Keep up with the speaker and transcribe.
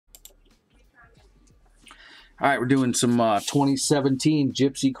All right, we're doing some 2017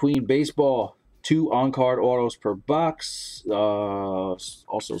 Gypsy Queen baseball. 2 on-card autos per box.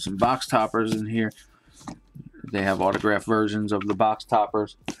 Also some box toppers in here. They have autographed versions of the box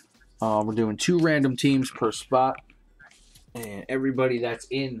toppers. We're doing 2 random teams per spot. And everybody that's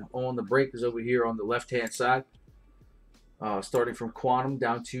in on the break is over here on the left-hand side. Starting from Quantum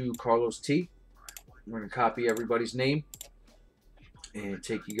down to Carlos T. We're going to copy everybody's name and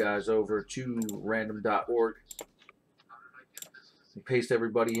take you guys over to random.org. Paste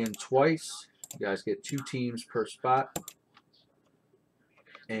everybody in twice. You guys get 2 teams per spot.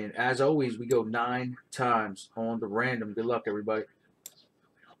 And as always, we go 9 times on the random. Good luck, everybody.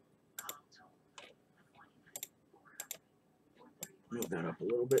 Move that up a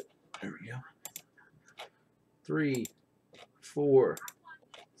little bit. There we go. 3, 4,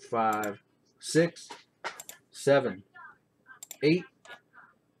 5, 6, 7, 8,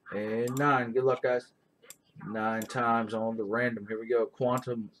 and 9. Good luck, guys. 9 times on the random. Here we go.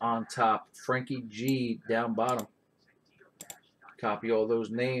 Quantum on top. Frankie G down bottom. Copy all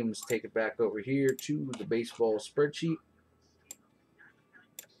those names. Take it back over here to the baseball spreadsheet.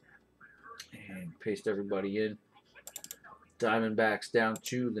 And paste everybody in. Diamondbacks down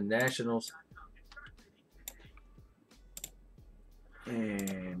to the Nationals.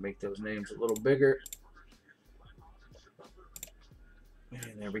 And make those names a little bigger.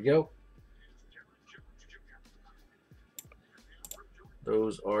 And there we go.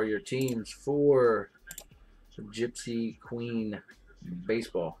 Those are your teams for the Gypsy Queen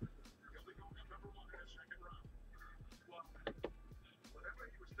baseball.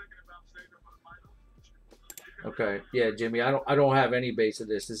 Okay, yeah, Jimmy, I don't have any base of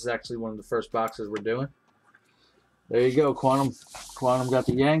this. This is actually one of the first boxes we're doing. There you go, Quantum. Quantum got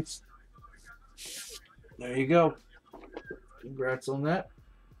the Yanks. There you go. Congrats on that.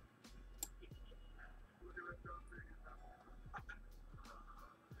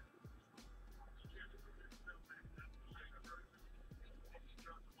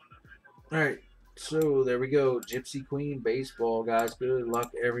 All right, so there we go. Gypsy Queen baseball, guys. Good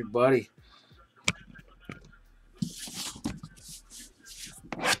luck, everybody.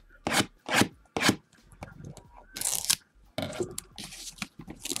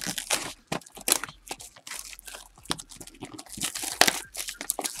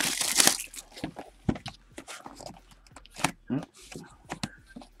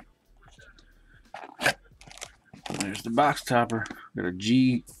 There's the box topper. Got a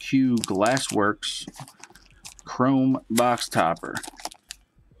GQ Glassworks chrome box topper.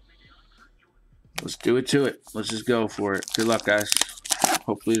 Let's do it to it. Let's just go for it. Good luck, guys.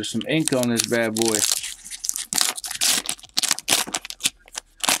 Hopefully there's some ink on this bad boy.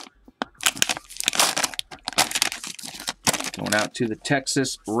 Going out to the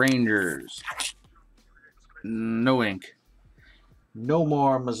Texas Rangers. No ink.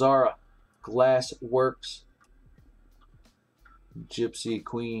 Nomar Mazara Glassworks Gypsy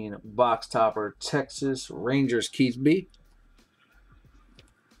Queen box topper, Texas Rangers. Keith B.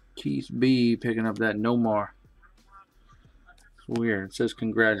 Keith B picking up that Nomar. It's weird. It says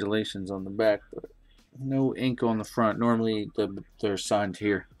congratulations on the back, but no ink on the front. Normally they're signed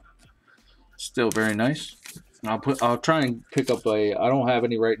here. Still very nice. I'll try and pick up a. I don't have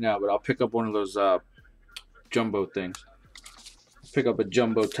any right now, but I'll pick up one of those jumbo things. Pick up a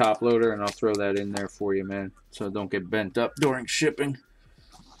jumbo top loader and I'll throw that in there for you, man, so it don't get bent up during shipping.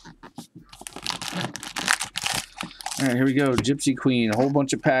 All right, here we go. Gypsy Queen, a whole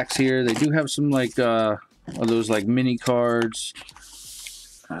bunch of packs here. They do have some like of those like mini cards.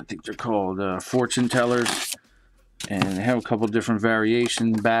 I think they're called fortune tellers, and they have a couple different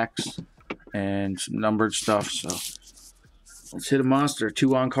variation backs and some numbered stuff. So let's hit a monster.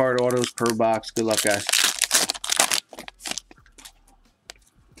 2 on-card autos per box. Good luck, guys.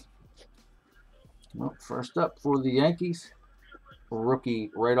 Well, first up for the Yankees,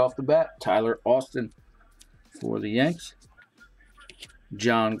 rookie right off the bat, Tyler Austin for the Yanks.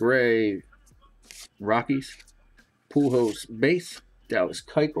 John Gray, Rockies. Pujols, base. Dallas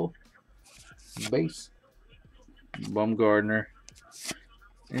Keuchel, base. Bumgardner.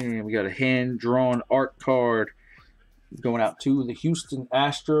 And we got a hand-drawn art card going out to the Houston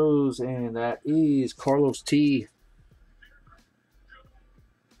Astros, and that is Carlos T.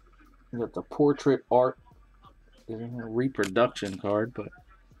 We got the portrait art. There's a reproduction card, but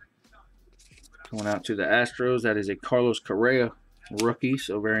going out to the Astros, that is a Carlos Correa rookie,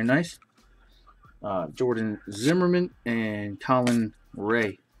 so very nice. Jordan Zimmerman and Colin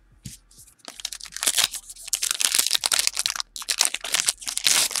Ray.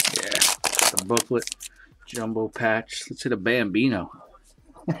 Yeah, the booklet, jumbo patch. Let's hit a Bambino.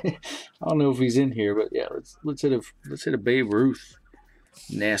 I don't know if he's in here, but yeah, let's hit a Babe Ruth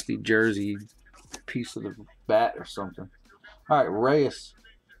nasty jersey piece of the bat or something. All right, Reyes,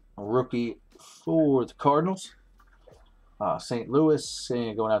 a rookie for the Cardinals. St. Louis,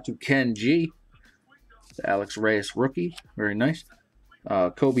 and going out to Ken G. The Alex Reyes rookie, very nice.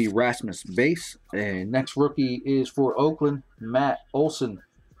 Kobe Rasmus base, and next rookie is for Oakland, Matt Olson.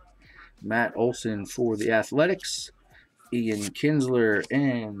 Matt Olson for the Athletics. Ian Kinsler,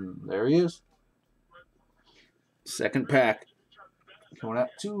 and there he is. Second pack. Going out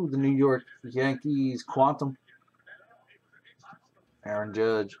to the New York Yankees, Quantum. Aaron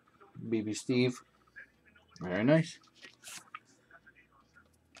Judge, BB Steve. Very nice.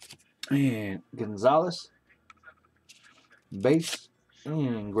 And Gonzalez, base.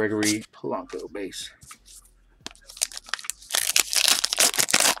 And Gregory Polanco, base.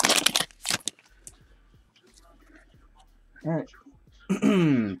 All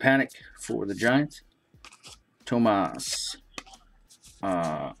right. Panic for the Giants. Tomas.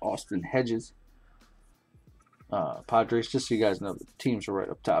 Austin Hedges. Padres, just so you guys know, the teams are right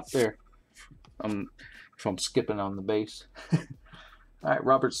up top there. If I'm skipping on the base. All right,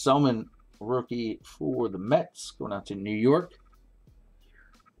 Robert Selman, rookie for the Mets, going out to New York.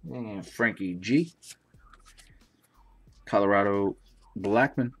 And Frankie G. Colorado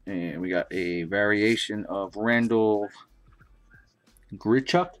Blackman. And we got a variation of Randall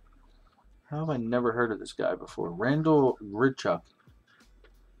Grichuk. How have I never heard of this guy before? Randall Grichuk.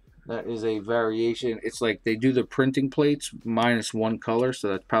 That is a variation. It's like they do the printing plates minus one color, so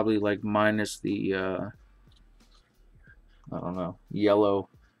that's probably like minus the I don't know, yellow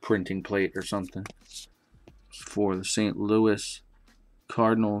printing plate or something for the St. Louis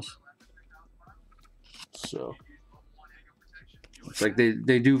Cardinals. So it's like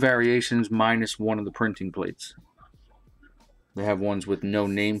they do variations minus one of the printing plates. They have ones with no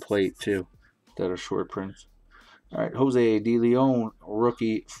nameplate too that are short prints. All right, Jose De Leon,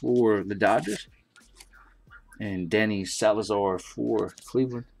 rookie for the Dodgers, and Danny Salazar for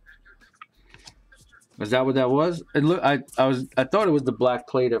Cleveland. Is that what that was? And look, I thought it was the black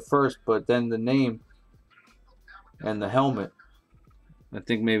plate at first, but then the name and the helmet. I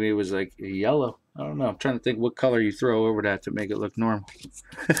think maybe it was like yellow. I don't know. I'm trying to think what color you throw over that to make it look normal.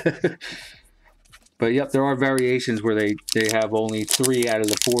 But yep, there are variations where they have only 3 out of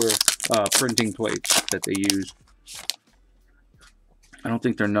the 4 printing plates that they use. I don't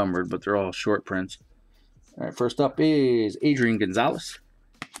think they're numbered, but they're all short prints. All right, first up is Adrian Gonzalez,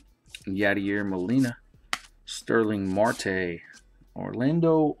 Yadier Molina, Sterling Marte,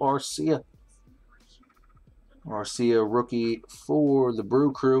 Orlando Arcia. Arcia, rookie for the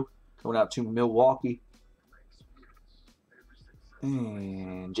Brew Crew, going out to Milwaukee.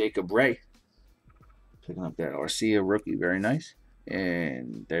 And Jacob Ray, picking up that Arcia rookie, very nice.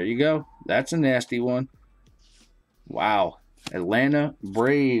 And there you go. That's a nasty one. Wow. Atlanta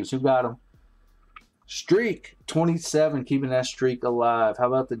Braves, who got him? Streak, 27, keeping that streak alive. How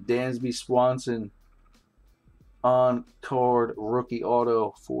about the Dansby Swanson on-card rookie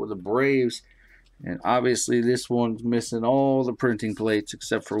auto for the Braves? And obviously this one's missing all the printing plates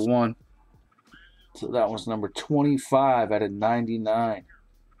except for one. So that one's number 25 out of 99.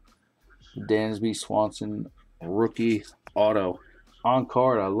 Dansby Swanson rookie auto.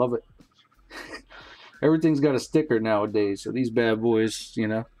 On-card, I love it. Everything's got a sticker nowadays, so these bad boys, you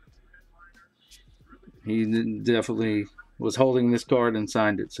know. He definitely was holding this card and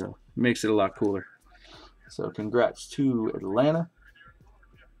signed it, so it makes it a lot cooler. So congrats to Atlanta.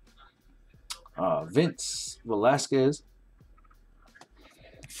 Vince Velasquez.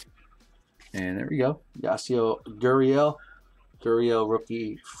 And there we go. Yasiel Gurriel. Gurriel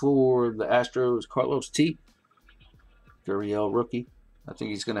rookie for the Astros. Carlos T. Gurriel rookie. I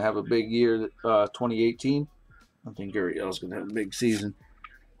think he's going to have a big year, 2018. I think Gurriel's going to have a big season.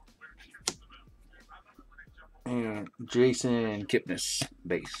 And Jason Kipnis,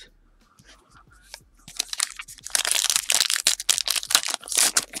 base.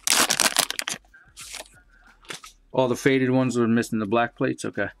 All the faded ones were missing the black plates?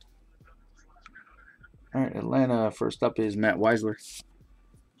 Okay. All right, Atlanta, first up is Matt Weisler.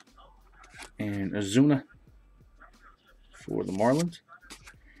 And Azuna for the Marlins.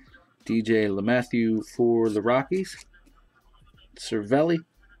 DJ LeMahieu for the Rockies. Cervelli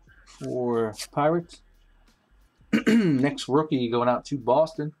for Pirates. Next rookie going out to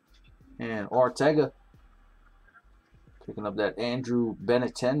Boston. And Ortega picking up that Andrew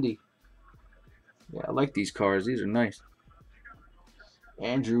Benintendi. Yeah, I like these cards. These are nice.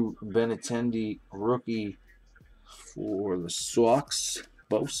 Andrew Benintendi, rookie for the Sox.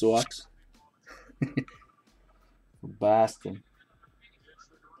 Both Sox. Boston.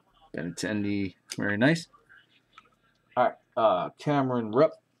 Benintendi, very nice. All right, Cameron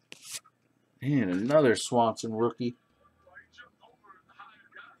Rupp. And another Swanson rookie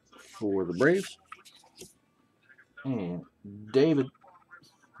for the Braves. And David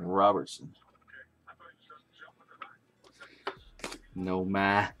Robertson. No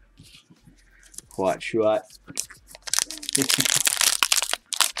ma. What shot?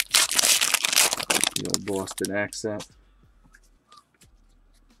 The old Boston accent.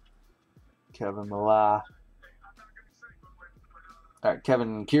 Kevin Millar. All right,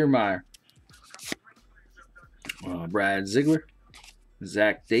 Kevin Kiermaier. Brad Ziegler.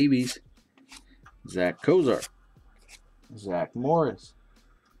 Zach Davies. Zach Kozar. Zach Morris.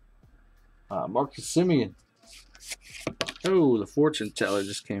 Marcus Simeon. Oh, the fortune teller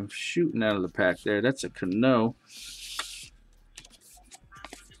just came shooting out of the pack there. That's a Cano.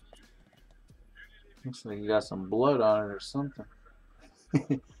 Looks like you got some blood on it or something.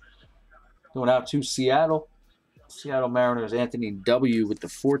 Going out to Seattle. Seattle Mariners, Anthony W. with the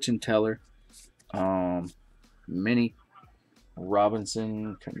fortune teller. Mini.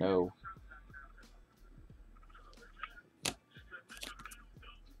 Robinson, Cano.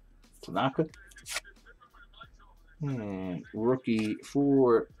 Tanaka. And rookie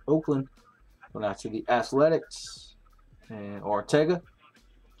for Oakland. Going out to the Athletics. And Ortega.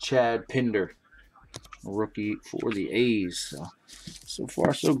 Chad Pinder. Rookie for the A's. So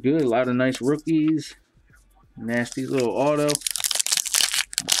far, so good. A lot of nice rookies. Nasty little auto.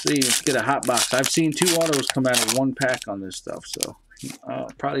 Let's see. Let's get a hot box. I've seen 2 autos come out of 1 pack on this stuff. So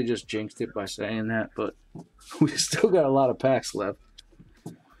probably just jinxed it by saying that. But we still got a lot of packs left.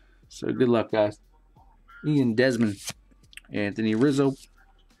 So good luck, guys. Ian Desmond, Anthony Rizzo,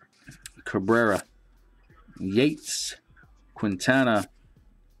 Cabrera, Yates, Quintana,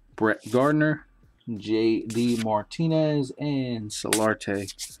 Brett Gardner, J.D. Martinez, and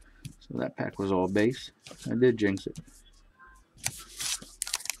Solarte. So that pack was all base. I did jinx it.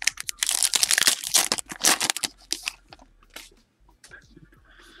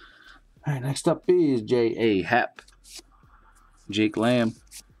 All right, next up is J.A. Happ, Jake Lamb,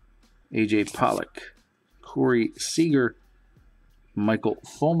 A.J. Pollock, Corey Seager, Michael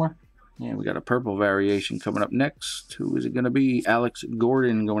Fulmer, and we got a purple variation coming up next. Who is it going to be? Alex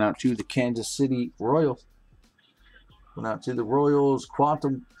Gordon going out to the Kansas City Royals. Going out to the Royals,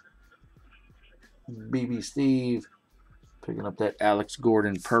 Quantum, BB Steve, picking up that Alex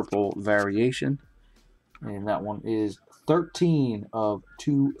Gordon purple variation. And that one is 13 of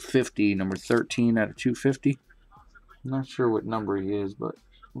 250, number 13 out of 250. I'm not sure what number he is, but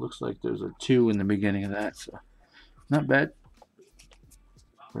looks like there's a 2 in the beginning of that, so not bad.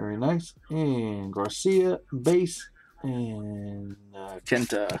 Very nice. And Garcia, base. And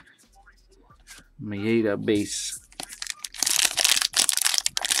Kenta Maeda, base.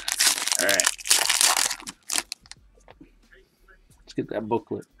 All right. Let's get that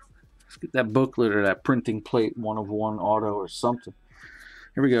booklet. Let's get that booklet or that printing plate, 1 of 1 auto or something.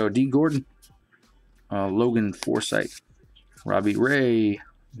 Here we go. D. Gordon, Logan Forsythe, Robbie Ray,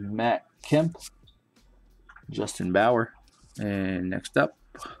 Matt Kemp, Justin Bauer, and next up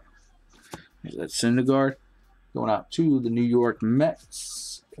is that Syndergaard going out to the New York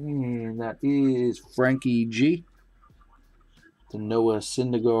Mets, and that is Frankie G. The Noah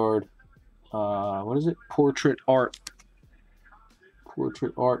Syndergaard, what is it? Portrait art,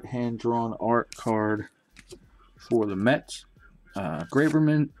 hand-drawn art card for the Mets.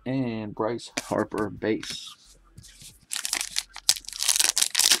 Graberman and Bryce Harper, base.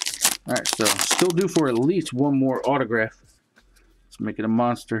 All right, so still due for at least 1 more autograph. Let's make it a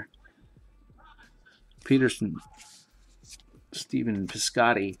monster. Peterson, Stephen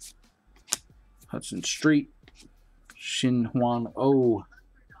Piscotty, Hudson Street, Xinhuan O,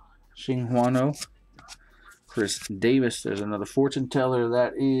 Chris Davis. There's another fortune teller.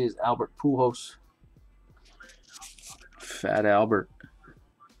 That is Albert Pujols. Fat Albert.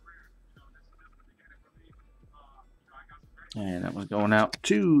 And that was going out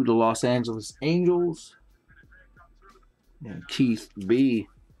to the Los Angeles Angels. And Keith B.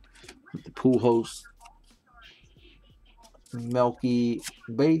 with the Pujols. Melky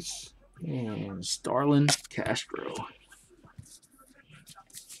base. And Starlin Castro.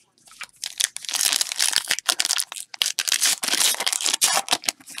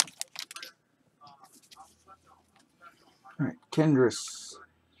 All right, Kendrys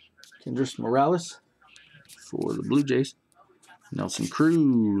Morales for the Blue Jays. Nelson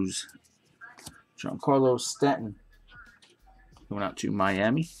Cruz, Giancarlo Stanton going out to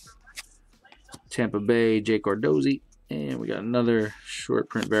Miami. Tampa Bay, Jake Cardozi, and we got another short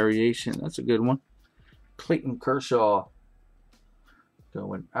print variation. That's a good one. Clayton Kershaw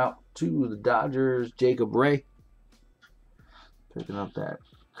Going out to the Dodgers, Jacob Ray. Picking up that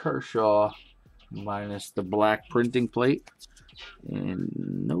Kershaw minus the black printing plate. And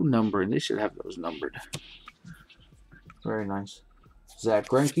no numbering. They should have those numbered. Very nice. Zach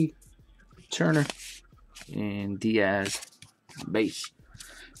Greinke, Turner, and Diaz base.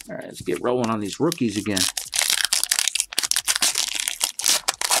 All right, let's get rolling on these rookies again.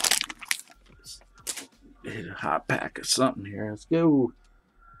 Hit a hot pack of something here. Let's go.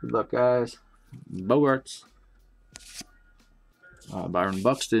 Good luck, guys. Bogarts. Byron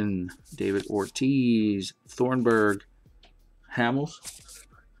Buxton, David Ortiz, Thornburg, Hamels,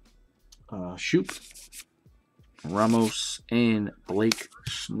 Shoop, Ramos, and Blake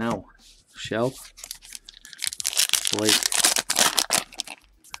Snell. Shell, Blake.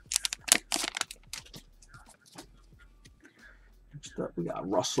 Next up, we got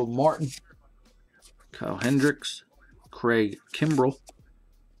Russell Martin, Kyle Hendricks, Craig Kimbrell,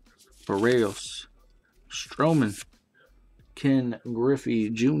 Barrios, Stroman, Ken Griffey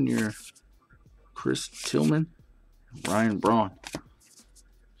Jr., Chris Tillman, Ryan Braun.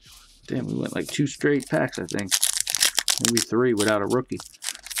 Damn, we went like 2 straight packs, I think. Maybe 3 without a rookie.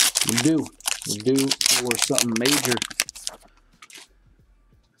 We're due for something major.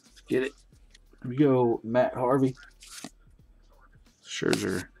 Let's get it. Here we go, Matt Harvey.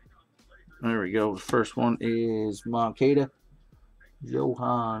 Scherzer. There we go. The first one is Moncada.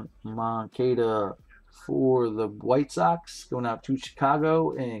 Johan Moncada for the White Sox, going out to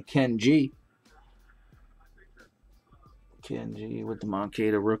Chicago, and Ken G. Ken G with the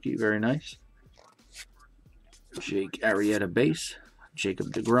Moncada rookie, very nice. Jake Arrieta base, Jacob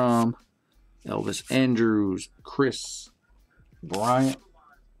deGrom, Elvis Andrews, Chris Bryant,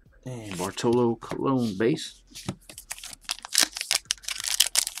 and Bartolo Colon base.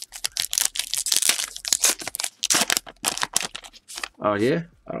 Oh, yeah?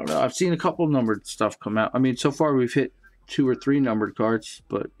 I don't know. I've seen a couple numbered stuff come out. I mean, so far we've hit 2 or 3 numbered cards,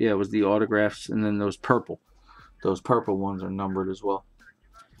 but yeah, it was the autographs and then those purple. Those purple ones are numbered as well.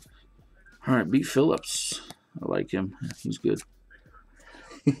 All right, B. Phillips. I like him. He's good.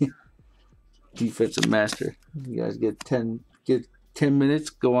 Defensive master. You guys get 10 minutes.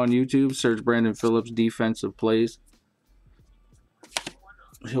 Go on YouTube. Search Brandon Phillips defensive plays.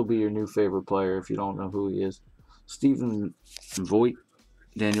 He'll be your new favorite player if you don't know who he is. Stephen Voigt,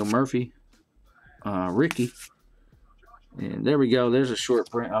 Daniel Murphy, Ricky. And there we go. There's a short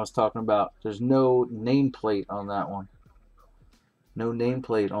print I was talking about. There's no nameplate on that one. No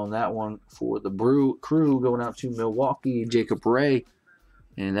nameplate on that one for the Crew going out to Milwaukee, Jacob Ray.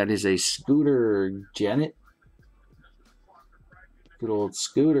 And that is a Scooter Janet. Good old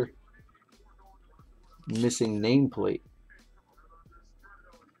Scooter. Missing nameplate.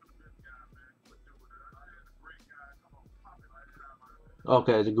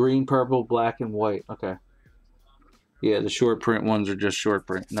 Okay, the green, purple, black, and white. Okay. Yeah, the short print ones are just short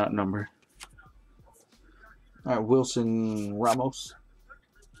print, not numbered. All right, Wilson Ramos,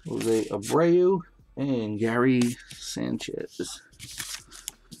 Jose Abreu, and Gary Sanchez.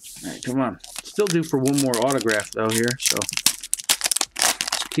 All right, come on. Still due for one more autograph, though, here, so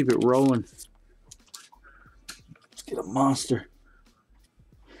let's keep it rolling. Let's get a monster.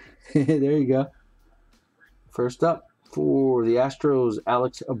 There you go. First up for the Astros,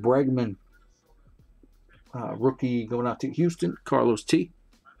 Alex Bregman. Rookie going out to Houston, Carlos T.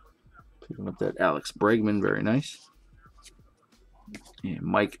 Picking up that Alex Bregman, very nice. And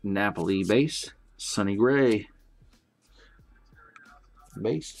Mike Napoli base, Sonny Gray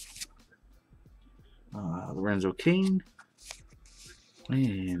base, Lorenzo Cain,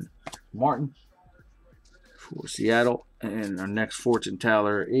 and Martin for Seattle. And our next fortune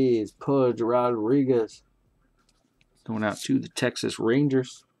teller is Pudge Rodriguez going out to the Texas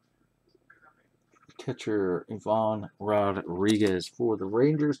Rangers. Catcher Ivan Rodriguez for the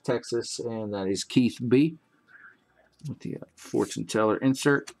Rangers, Texas, and that is Keith B. with the fortune teller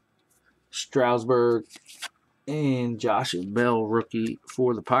insert. Strasburg and Josh Bell, rookie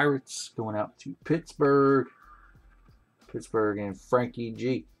for the Pirates, going out to Pittsburgh. Pittsburgh and Frankie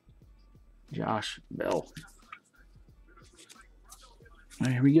G. Josh Bell. All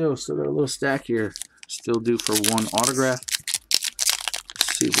right, here we go. Still got a little stack here. Still due for one autograph.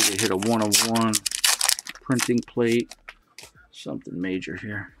 Let's see if we can hit a 1-of-1 printing plate. Something major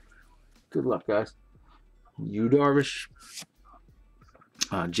here. Good luck, guys. Yu Darvish.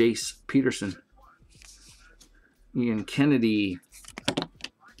 Jace Peterson. Ian Kennedy.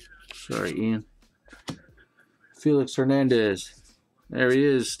 Sorry, Ian. Felix Hernandez. There he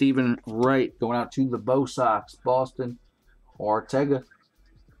is. Stephen Wright going out to the Bo Sox. Boston. Ortega.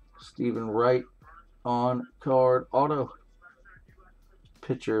 Stephen Wright on card auto.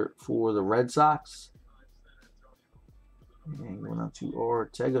 pitcher for the Red Sox. And going out to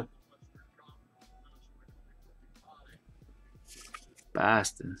Ortega.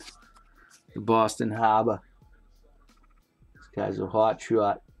 Boston. The Boston Harbor. This guy's a hot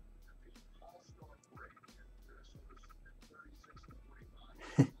shot.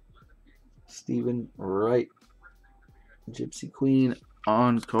 Stephen Wright. Gypsy Queen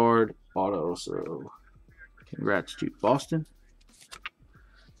on card auto. So congrats to Boston.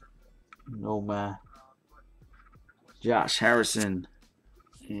 No man. Josh Harrison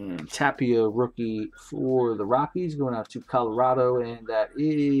and Tapia rookie for the Rockies going out to Colorado, and that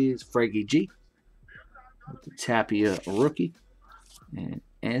is Frankie G with the Tapia rookie, and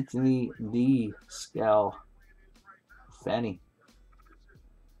Anthony D. Scalfani.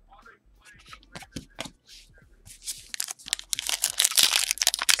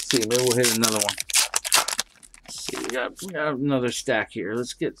 See, maybe we'll hit another one. Let's see, we got another stack here.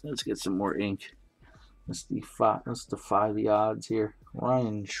 Let's get some more ink. Let's defy the odds here.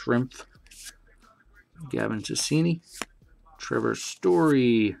 Ryan Shrimp, Gavin Tassini, Trevor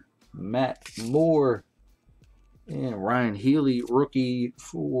Story, Matt Moore, and Ryan Healy, rookie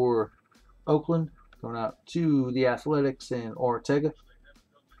for Oakland, going out to the Athletics and Ortega.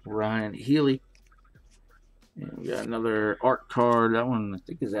 Ryan Healy. And we got another art card. That one I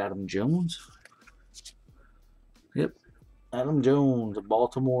think is Adam Jones. Yep, Adam Jones, the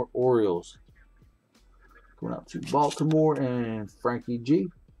Baltimore Orioles. Going out to Baltimore, and Frankie G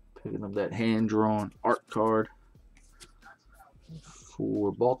picking up that hand-drawn art card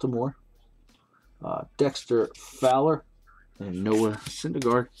for Baltimore. Dexter Fowler and Noah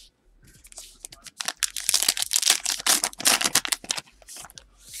Syndergaard.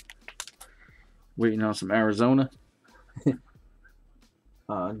 Waiting on some Arizona.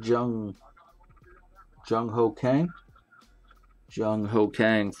 Jung Ho Kang. Jung Ho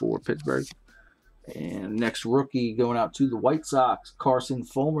Kang for Pittsburgh. And next rookie going out to the White Sox, Carson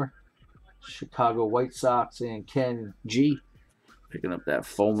Fulmer, Chicago White Sox, and Ken G picking up that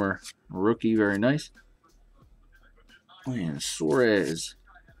Fulmer rookie, very nice. And Suarez,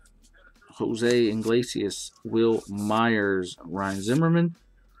 Jose Iglesias, Will Myers, Ryan Zimmerman,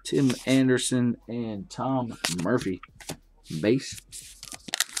 Tim Anderson, and Tom Murphy base.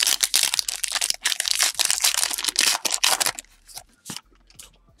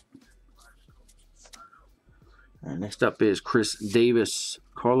 Next up is Chris Davis,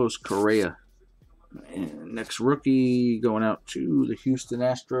 Carlos Correa. And next rookie going out to the Houston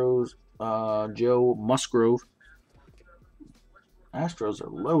Astros, Joe Musgrove. Astros are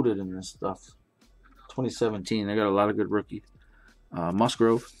loaded in this stuff. 2017, they got a lot of good rookies.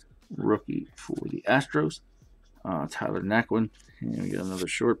 Musgrove, rookie for the Astros. Tyler Naquin. And we got another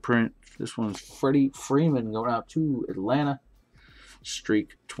short print. This one's Freddie Freeman going out to Atlanta.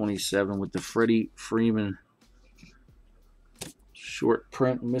 Streak 27 with the Freddie Freeman short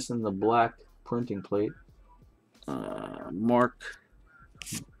print, missing the black printing plate. Mark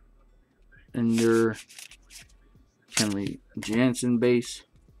Ender, Kenley Jansen base.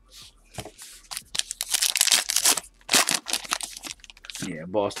 Yeah,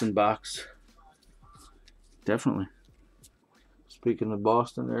 Boston box. Definitely. Speaking of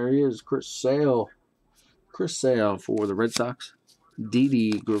Boston, there he is, Chris Sale. Chris Sale for the Red Sox.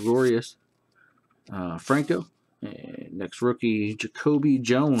 Didi Gregorius. Franco. And next rookie, Jacoby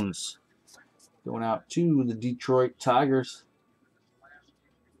Jones, going out to the Detroit Tigers.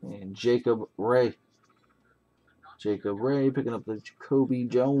 And Jacob Ray. Jacob Ray picking up the Jacoby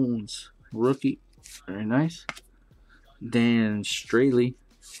Jones rookie. Very nice. Dan Straley.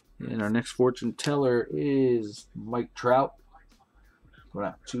 And our next fortune teller is Mike Trout. Going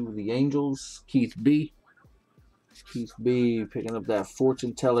out to the Angels, Keith B. Keith B picking up that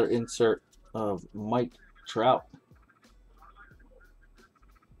fortune teller insert of Mike Trout.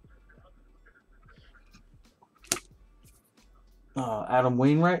 Adam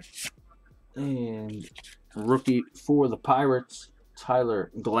Wainwright, and rookie for the Pirates, Tyler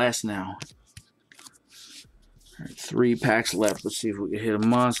Glasnow. All right, 3 packs left. Let's see if we can hit a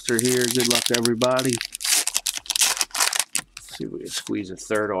monster here. Good luck to everybody. Let's see if we can squeeze a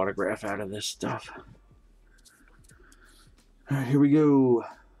third autograph out of this stuff. All right, here we go.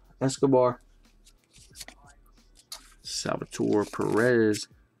 Escobar, Salvatore Perez,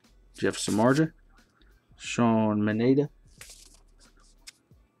 Jeff Samardzija, Sean Maneda,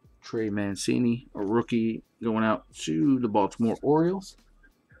 Trey Mancini, a rookie going out to the Baltimore Orioles.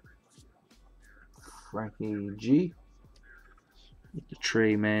 Frankie G with the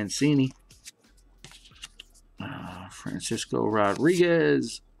Trey Mancini. Francisco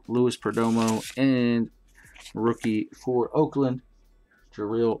Rodriguez, Luis Perdomo, and rookie for Oakland,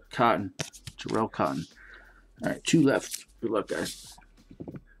 Jarrell Cotton. Jarrell Cotton. All right, 2 left. Good luck, guys.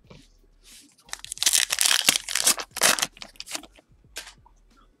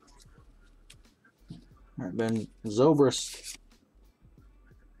 All right, Ben Zobrist.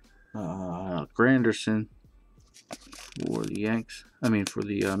 Granderson for the Yanks. For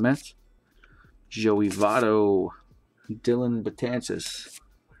the Mets. Joey Votto. Dylan Betances.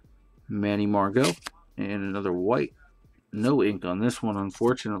 Manny Margot. And another white. No ink on this one,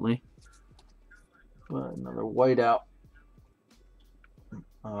 unfortunately. But another white out.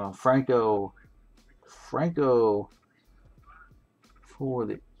 Franco for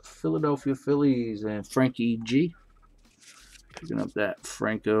the Philadelphia Phillies and Frankie G. Picking up that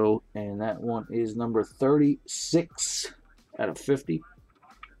Franco, and that one is number 36 out of 50.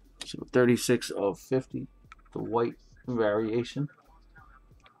 So 36 of 50, the white variation.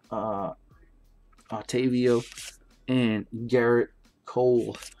 Octavio and Garrett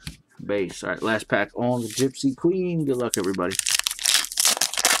Cole base. All right, last pack on the Gypsy Queen. Good luck, everybody.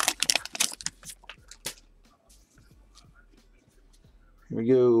 Here we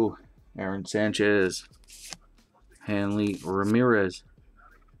go. Aaron Sanchez, Hanley Ramirez,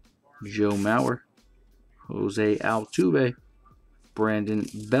 Joe Mauer, Jose Altuve, Brandon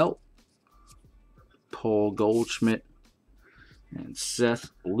Belt, Paul Goldschmidt, and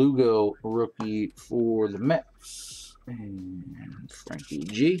Seth Lugo, rookie for the Mets, and Frankie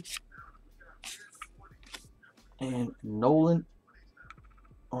G, and Nolan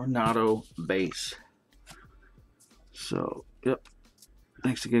Arenado base. So, yep.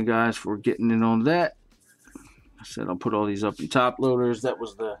 Thanks again, guys, for getting in on that. I said I'll put all these up in top loaders. That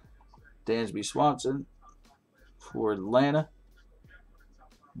was the Dansby Swanson for Atlanta.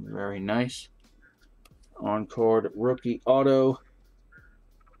 Very nice. On-card rookie auto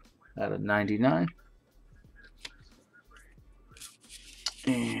out of 99.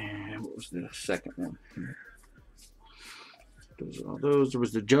 And what was the second one? Those are all those. There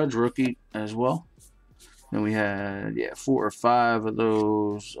was the Judge rookie as well. Then we had 4 or 5 of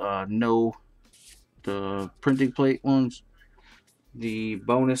those the printing plate ones. The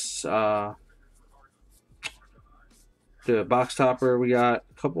bonus the box topper, we got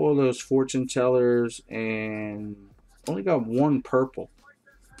a couple of those fortune tellers, and only got one purple.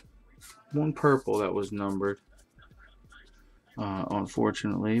 One purple that was numbered.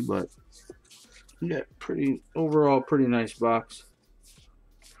 Unfortunately, but yeah, overall pretty nice box.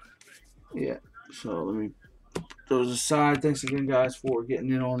 Yeah, so let me put those aside. Thanks again, guys, for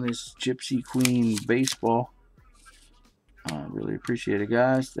getting in on this Gypsy Queen baseball. Really appreciate it,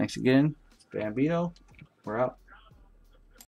 guys. Thanks again. Bambino, we're out.